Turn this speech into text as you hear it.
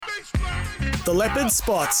The Leppard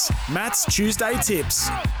spots Matt's Tuesday tips.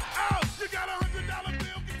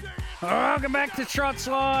 Welcome back to Trots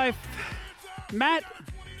Live. Matt,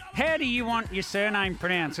 how do you want your surname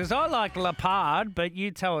pronounced? Because I like Leppard, but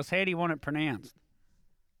you tell us, how do you want it pronounced?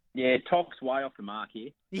 Yeah, Toc's way off the mark here.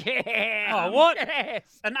 Yeah. Oh, what?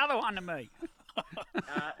 Yes. Another one to me.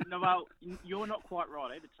 No, well, you're not quite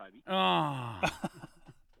right either, Toby. Oh.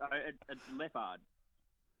 So it's Leppard.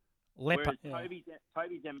 Leppard. Whereas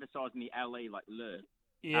Toby's emphasising the LE like le.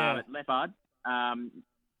 Yeah. It's Leppard,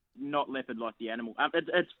 not leopard like the animal.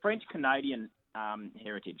 It's French-Canadian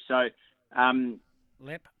heritage. So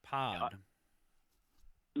Leppard.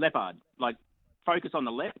 Leppard, like focus on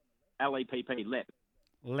the lep, L-E-P-P, lep.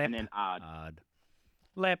 And then ard.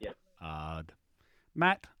 Leppard. Yep.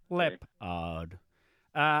 Matt, Leppard.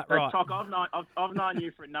 Right. Toc, I've known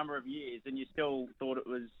you for a number of years, and you still thought it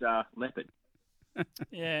was leopard.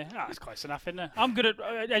 Yeah, it's close enough, isn't it? I'm good at,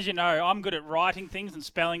 as you know, I'm good at writing things and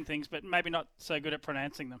spelling things, but maybe not so good at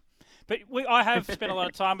pronouncing them. But I have spent a lot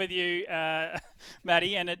of time with you,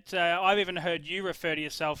 Matty, and I've even heard you refer to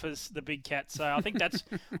yourself as the big cat. So I think that's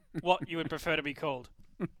what you would prefer to be called.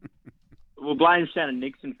 Well, blame Shannon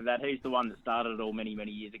Nixon for that. He's the one that started it all many,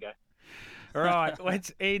 many years ago. Right.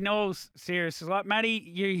 Let's, in all seriousness, like Matty,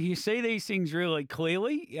 you see these things really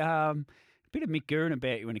clearly. Bit of Mick Guerin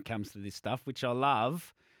about you when it comes to this stuff, which I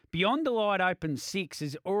love. Beyond the Light Open 6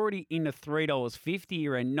 is already in the $3.50.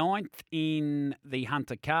 You're in ninth in the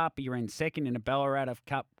Hunter Cup. You're in second in the Ballarat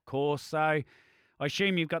Cup course. So I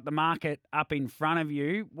assume you've got the market up in front of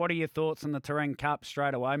you. What are your thoughts on the Terrain Cup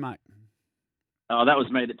straight away, mate? Oh, that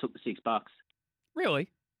was me that took the $6. Really?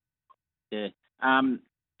 Yeah. I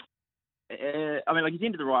mean, like, he's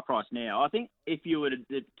into the right price now. I think if you were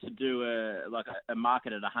to do a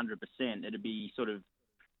market at 100%, it'd be sort of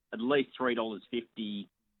at least $3.50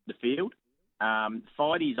 the field.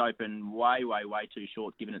 Fidey's open way too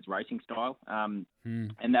short given its racing style, and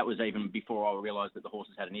that was even before I realised that the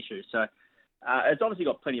horses had an issue. So it's obviously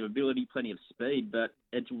got plenty of ability, plenty of speed, but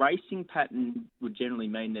its racing pattern would generally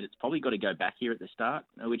mean that it's probably got to go back here at the start,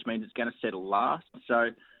 which means it's going to settle last.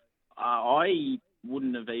 So I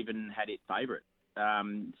wouldn't have even had it favourite.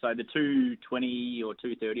 So the 220 or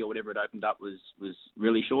 230 or whatever it opened up was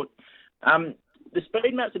really short. The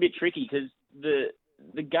speed map's a bit tricky because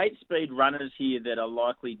the gate speed runners here that are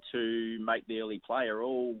likely to make the early play are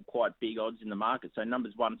all quite big odds in the market. So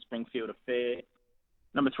numbers 1, Springfield Affair.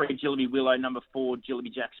 Number 3, Jillaby Willow. Number 4,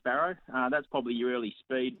 Jillaby Jack Sparrow. That's probably your early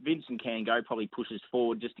speed. Vincent Can Go probably pushes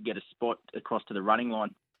forward just to get a spot across to the running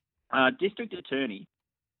line. District Attorney,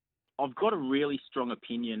 I've got a really strong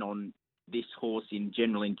opinion on this horse in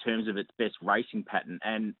general in terms of its best racing pattern.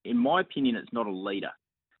 And in my opinion, it's not a leader.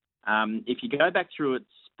 If you go back through its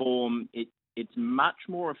form, it's much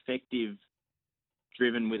more effective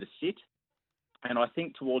driven with a sit. And I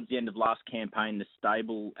think towards the end of last campaign, the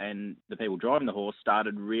stable and the people driving the horse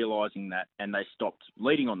started realising that, and they stopped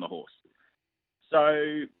leading on the horse.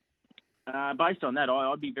 So based on that,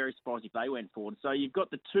 I'd be very surprised if they went forward. So you've got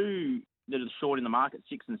the two that are short in the market,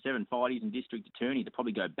 6 and 7, Fidey's and District Attorney, to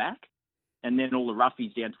probably go back, and then all the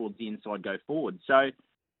roughies down towards the inside go forward. So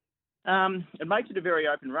it makes it a very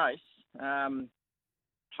open race.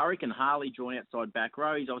 Hurricane Harley drawn outside back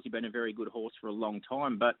row. He's obviously been a very good horse for a long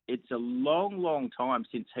time, but it's a long time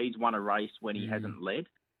since he's won a race when he hasn't led.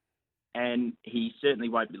 And he certainly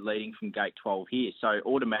won't be leading from gate 12 here. So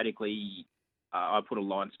automatically, I put a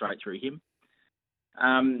line straight through him.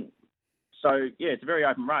 So, yeah, it's a very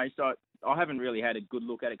open race. So I haven't really had a good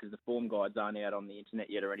look at it because the form guides aren't out on the internet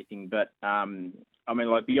yet or anything. But, I mean,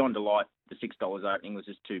 like Beyond Delight, the $6 opening was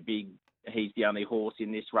just too big. He's the only horse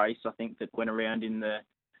in this race, I think, that went around in the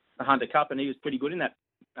Hunter Cup, and he was pretty good in that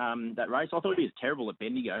race. I thought he was terrible at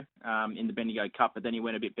Bendigo in the Bendigo Cup, but then he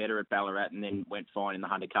went a bit better at Ballarat and then went fine in the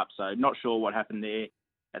Hunter Cup. So not sure what happened there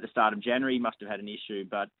at the start of January. He must have had an issue,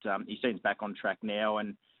 but he seems back on track now.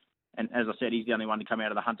 And as I said, he's the only one to come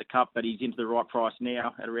out of the Hunter Cup, but he's into the right price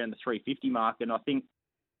now at around the 350 mark. And I think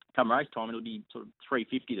come race time, it'll be sort of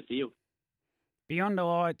 350 to field. Beyond the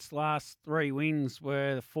Light's last 3 wins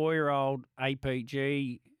were the 4-year-old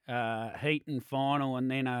APG Heaton final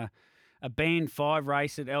and then a Band 5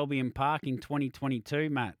 race at Albion Park in 2022,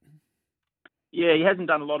 Matt. Yeah, he hasn't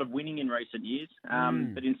done a lot of winning in recent years,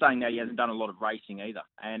 but in saying that, he hasn't done a lot of racing either.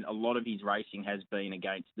 And a lot of his racing has been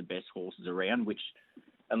against the best horses around, which,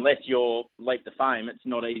 unless you're Leap to Fame, it's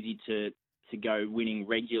not easy to go winning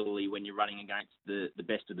regularly when you're running against the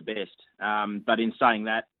best of the best. But in saying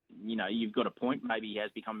that, you know, you've got a point. Maybe he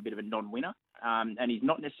has become a bit of a non-winner. And he's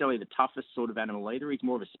not necessarily the toughest sort of animal either. He's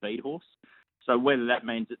more of a speed horse. So whether that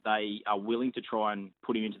means that they are willing to try and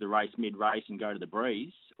put him into the race mid-race and go to the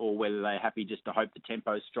breeze, or whether they're happy just to hope the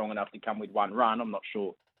tempo's strong enough to come with one run. I'm not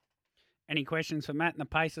sure. Any questions for Matt in the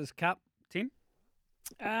Pacers Cup, Tim?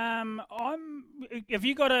 Have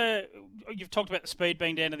you got you've talked about the speed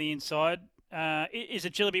being down to the inside. Is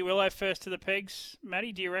it Jillaby Willow first to the pegs,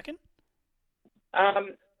 Matty, do you reckon?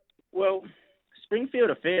 Well, Springfield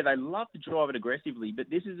are fair. They love to drive it aggressively, but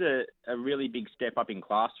this is a really big step up in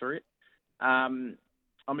class for it. I'm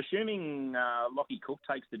assuming Lockie Cook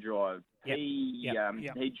takes the drive. Yep.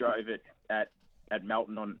 He drove it at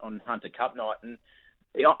Melton on Hunter Cup night, and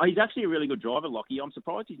he's actually a really good driver, Lockie. I'm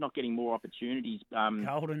surprised he's not getting more opportunities.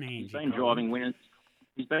 Golden hands. He's been driving winners.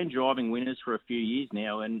 He's been driving winners for a few years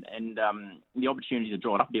now, and the opportunities have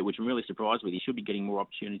dried up a bit, which I'm really surprised with. He should be getting more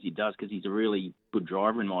opportunities he does because he's a really good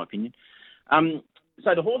driver, in my opinion.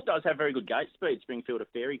 So the horse does have very good gate speed, Springfield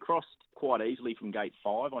Affair. He crossed quite easily from gate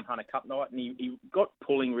 5 on Hunter Cup night, and he got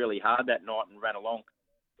pulling really hard that night and ran along.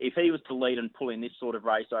 If he was to lead and pull in this sort of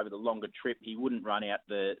race over the longer trip, he wouldn't run out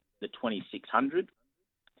the 2600.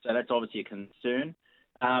 So that's obviously a concern.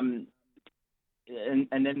 And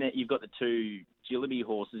then you've got the two Jillaby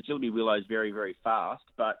horses. Jillaby Willow is very, very fast,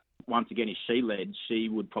 but once again, if she led, she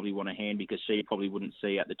would probably want a hand because she probably wouldn't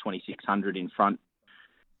see out the 2600 in front.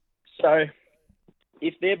 So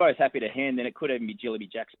if they're both happy to hand, then it could even be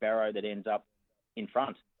Jillaby Jack Sparrow that ends up in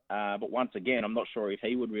front. But once again, I'm not sure if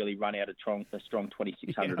he would really run out a strong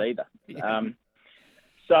 2600 either. Yeah.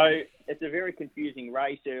 So it's a very confusing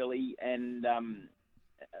race early, and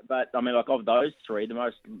but I mean, like of those three, the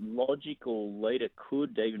most logical leader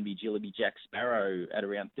could even be Jillaby Jack Sparrow at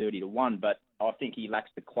around 30-1. But I think he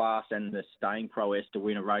lacks the class and the staying prowess to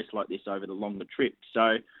win a race like this over the longer trip.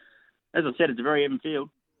 So, as I said, it's a very even field.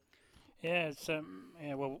 Yeah, it's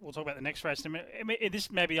well, we'll talk about the next race. I mean,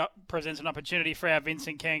 this maybe presents an opportunity for our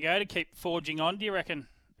Vincent Kango to keep forging on. Do you reckon,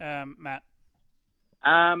 Matt?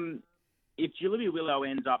 If Jillaby Willow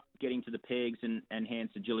ends up getting to the pegs and hands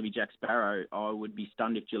to Jillaby Jack Sparrow, I would be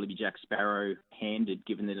stunned if Jillaby Jack Sparrow handed,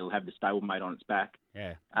 given that it'll have the stablemate on its back.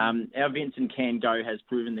 Yeah. Our Vincent Kango has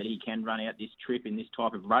proven that he can run out this trip in this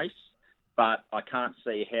type of race, but I can't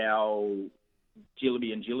see how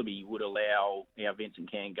Jillaby and Jillaby would allow our Vincent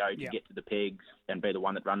Kango to get to the pegs and be the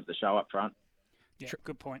one that runs the show up front. Yeah,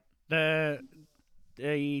 good point. The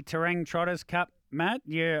Terang Trotters Cup, Matt,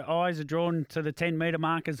 your eyes are drawn to the 10-metre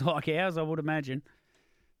markers like ours, I would imagine.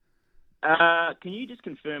 Can you just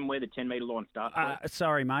confirm where the 10-metre line starts?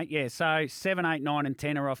 Sorry, mate. Yeah, so 7, 8, 9 and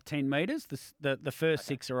 10 are off 10 metres. The first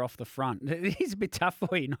 6 are off the front. It's a bit tough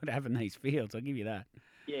for you not having these fields, I'll give you that.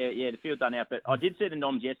 Yeah, the field's done out. But I did see the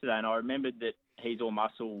noms yesterday, and I remembered that He's All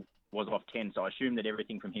Muscle was off 10, so I assume that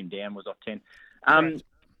everything from him down was off 10.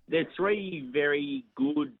 There are three very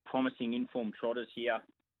good, promising, informed trotters here.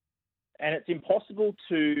 And it's impossible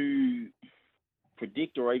to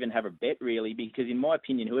predict or even have a bet, really, because in my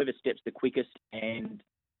opinion, whoever steps the quickest and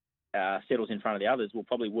settles in front of the others will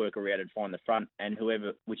probably work around and find the front, and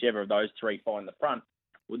whichever of those three find the front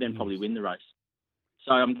will then probably win the race.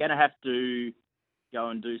 So I'm going to have to go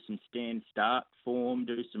and do some stand-start form,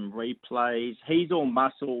 do some replays. He's All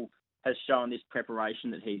Muscle has shown this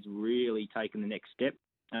preparation that he's really taken the next step.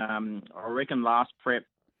 I reckon last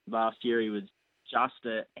year he was just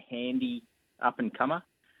a handy up-and-comer.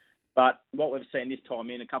 But what we've seen this time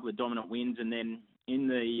in, a couple of dominant wins, and then in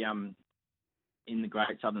the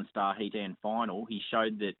Great Southern Star Heat and final, he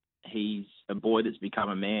showed that he's a boy that's become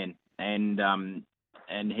a man, and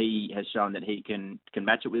he has shown that he can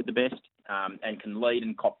match it with the best, and can lead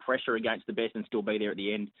and cop pressure against the best and still be there at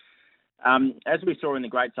the end. As we saw in the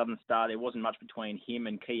Great Southern Star, there wasn't much between him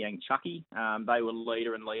and Kiyang Chucky. They were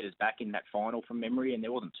leader and leaders back in that final from memory, and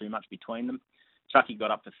there wasn't too much between them. Chucky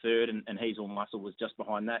got up for third, and He's All Muscle was just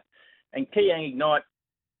behind that. And Kiyang Ignite,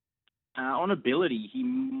 on ability, he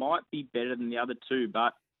might be better than the other two,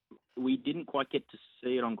 but we didn't quite get to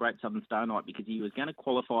see it on Great Southern Star night because he was going to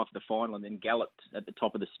qualify for the final and then galloped at the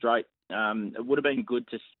top of the straight. It would have been good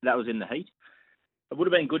that was in the heat. It would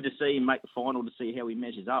have been good to see him make the final to see how he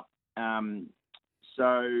measures up.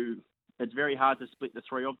 So it's very hard to split the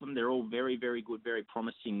three of them. They're all very, very good, very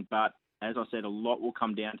promising. But as I said, a lot will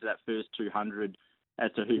come down to that first 200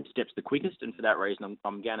 as to who steps the quickest. And for that reason,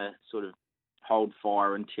 I'm going to sort of hold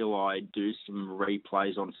fire until I do some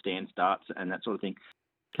replays on stand starts and that sort of thing.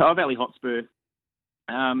 Car Valley Hotspur,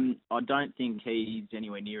 I don't think he's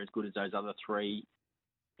anywhere near as good as those other three.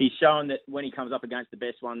 He's shown that when he comes up against the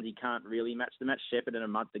best ones, he can't really match the match. Shepherd and a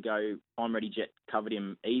month ago, I'm Ready Jet covered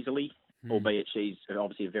him easily, albeit she's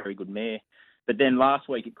obviously a very good mare. But then last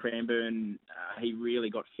week at Cranbourne, he really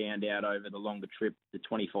got found out over the longer trip, the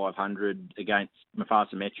 2500 against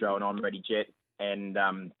Mufasa Metro and I'm Ready Jet. And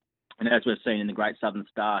as we've seen in the Great Southern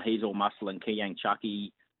Star, He's All Muscle and Kiyang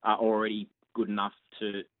Chucky are already good enough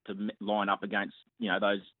to line up against,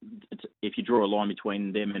 those. If you draw a line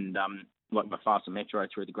between them and like Mufasa Metro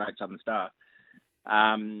through the Great Southern Star,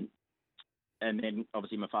 and then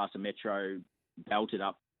obviously Mufasa Metro belted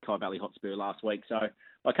up Kai Valley Hotspur last week. So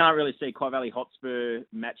I can't really see Kai Valley Hotspur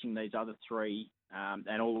matching these other three,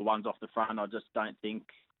 and all the ones off the front I just don't think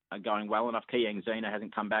are going well enough. Kiang Zena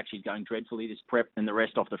hasn't come back. She's going dreadfully this prep, and the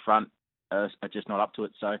rest off the front are just not up to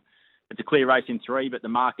it. So it's a clear race in 3, but the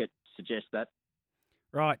market suggests that.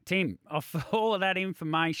 Right, Tim, off all of that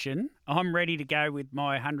information, I'm ready to go with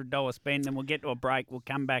my $100 spend, and we'll get to a break. We'll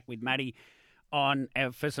come back with Matty on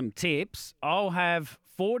for some tips. I'll have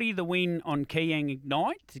 40 the win on Kiang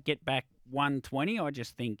Ignite to get back 120. I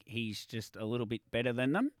just think he's just a little bit better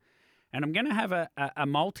than them. And I'm going to have a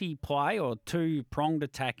multi-play or two-pronged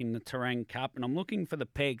attack in the Terang Cup, and I'm looking for the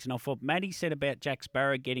pegs. And I thought Matty said about Jack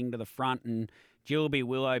Sparrow getting to the front and Jillaby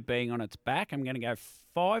Willow being on its back. I'm going to go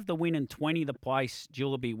 5 the win and 20 the place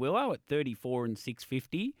Jillaby Willow at 34 and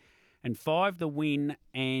 650. And 5 the win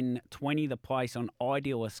and 20 the place on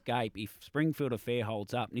Ideal Escape. If Springfield Affair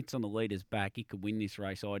holds up and it's on the leader's back, he could win this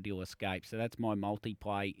race, Ideal Escape. So that's my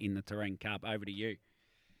multi-play in the Terang Cup. Over to you.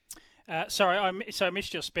 Sorry, I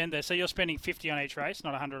missed your spend there. So you're spending 50 on each race,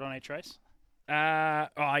 not 100 on each race?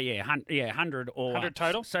 100 all 100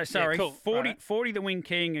 total? So, sorry, yeah, cool. 40 the win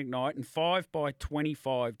King Ignite and 5 by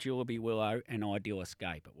 25 Jillaby Willow and Ideal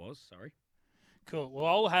Escape it was, sorry. Cool. Well,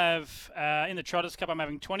 I'll have, in the Trotters Cup, I'm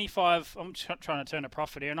having 25. I'm trying to turn a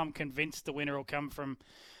profit here, and I'm convinced the winner will come from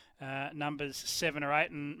numbers 7 or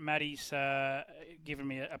 8, and Matty's given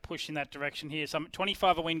me a push in that direction here. So I'm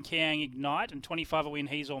 25 a win Kiang Ignite and 25 a win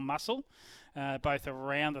He's All Muscle, both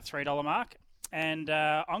around the $3 mark. And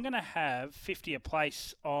I'm going to have 50 a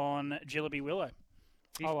place on Jillaby Willow.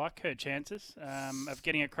 I like her chances of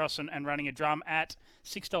getting across and running a drum at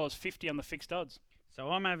 $6.50 on the fixed odds. So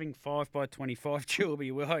I'm having 5 by 25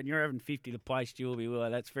 Jillaby Willow, and you're having 50 to place Jillaby Willow.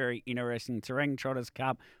 That's very interesting. Terang Trotters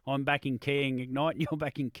Cup, I'm backing Kiang Ignite, and you're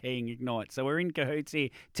backing Kiang Ignite. So we're in cahoots here.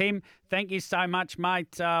 Tim, thank you so much,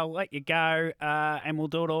 mate. I'll let you go, and we'll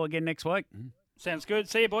do it all again next week. Sounds good.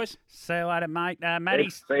 See you, boys. See you later, mate. Matty,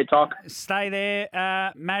 See you, Talk. Stay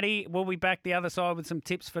there. Matty, we'll be back the other side with some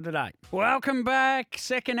tips for today. Welcome back.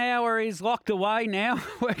 Second hour is locked away now,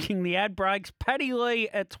 working the ad breaks. Paddy Lee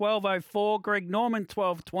at 12.04, Greg Norman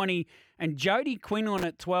 12.20, and Jody Quinlan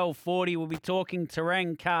at 12.40. We'll be talking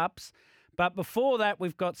Terang Cups. But before that,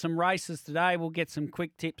 we've got some races today. We'll get some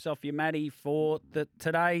quick tips off you, Matty, for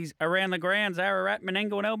today's Around the Grounds, Ararat,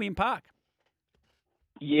 Menangle and Albion Park.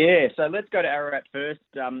 Yeah, so let's go to Ararat first.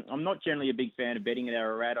 I'm not generally a big fan of betting at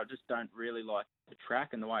Ararat. I just don't really like the track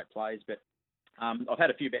and the way it plays. But I've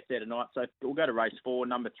had a few bets there tonight. So we'll go to race 4,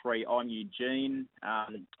 number 3, I'm Eugene.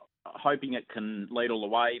 Hoping it can lead all the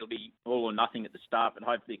way. It'll be all or nothing at the start, but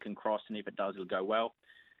hopefully it can cross. And if it does, it'll go well.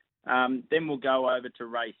 Then we'll go over to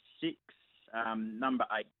race 6, number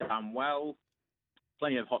 8, Done Well.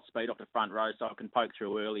 Plenty of hot speed off the front row, so I can poke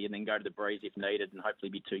through early and then go to the breeze if needed and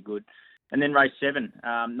hopefully be too good. And then race 7,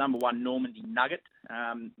 number 1, Normandy Nugget.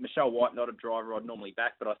 Michelle White, not a driver I'd normally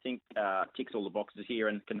back, but I think ticks all the boxes here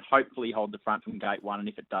and can hopefully hold the front from gate 1. And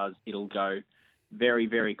if it does, it'll go very,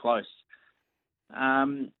 very close.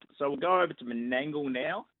 So we'll go over to Menangle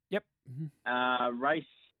now. Yep. Race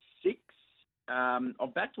 6.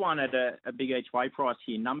 I've backed one at a big each way price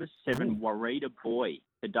here. Number 7, Warita Boy,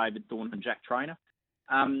 for David Thorne and Jack Trainer.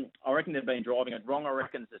 I reckon they've been driving it wrong. I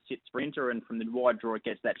reckon it's a sit sprinter, and from the wide draw, it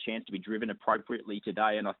gets that chance to be driven appropriately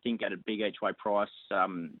today. And I think at a big each way price,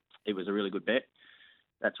 it was a really good bet.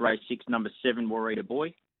 That's race 6, number 7, Warita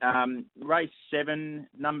Boy. Race 7,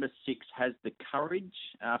 number 6, Has the Courage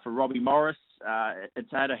for Robbie Morris.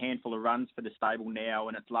 It's had a handful of runs for the stable now,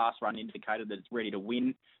 and its last run indicated that it's ready to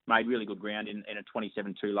win. Made really good ground in a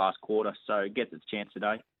 27-2 last quarter, so it gets its chance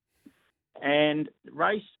today. And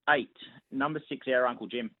race 8, number 6, Our Uncle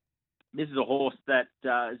Jim. This is a horse that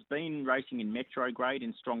has been racing in Metro grade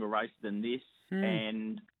in stronger races than this,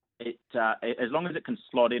 and it as long as it can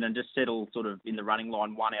slot in and just settle sort of in the running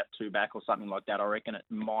line, 1 out, 2 back or something like that, I reckon it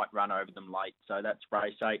might run over them late. So that's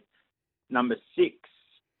race 8, number 6.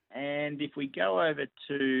 And if we go over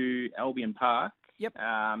to Albion Park, yep,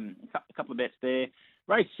 a couple of bets there.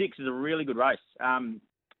 Race 6 is a really good race.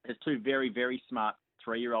 There's 2 very, very smart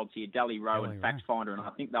 3-year-olds here, Dally Rowe and Fact Finder, and I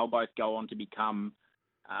think they'll both go on to become,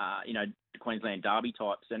 Queensland Derby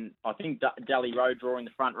types. And I think Dally Rowe drawing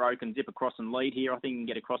the front row can zip across and lead here. I think he can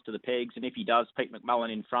get across to the pegs, and if he does, Pete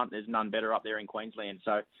McMullen in front, there's none better up there in Queensland.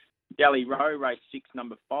 So Dally Rowe, race 6,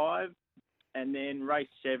 number 5. And then race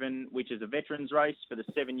 7, which is a veterans race for the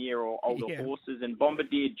 7-year or older horses, and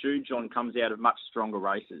Bombardier Jujon comes out of much stronger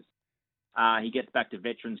races. He gets back to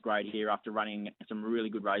veterans grade here after running some really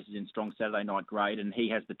good races in strong Saturday night grade, and he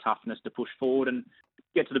has the toughness to push forward and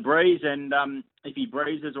get to the breeze. And if he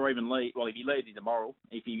breezes or even leads, well, if he leads, he's immoral.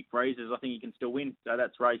 If he breezes, I think he can still win. So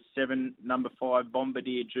that's race 7, number 5,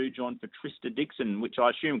 Bombardier Jujon for Trista Dixon, which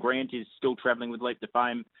I assume Grant is still travelling with Leap to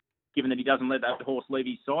Fame, given that he doesn't let that horse leave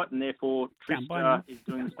his sight, and therefore Trista is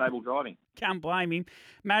doing the stable driving. Can't blame him.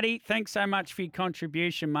 Matty, thanks so much for your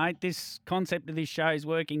contribution, mate. This concept of this show is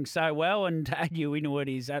working so well, and to add you into it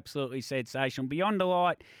is absolutely sensational. Beyond the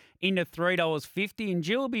Light into $3.50, and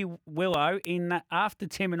Jillaby Willow in after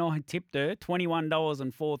Tim and I tipped her, $21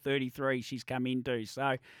 and $4.33 she's come into.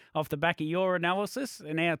 So off the back of your analysis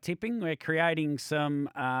and our tipping, we're creating some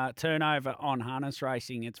turnover on harness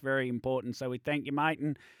racing. It's very important. So we thank you, mate,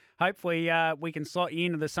 and hopefully we can slot you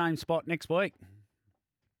into the same spot next week.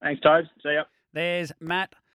 Thanks, Toads. See ya. There's Matt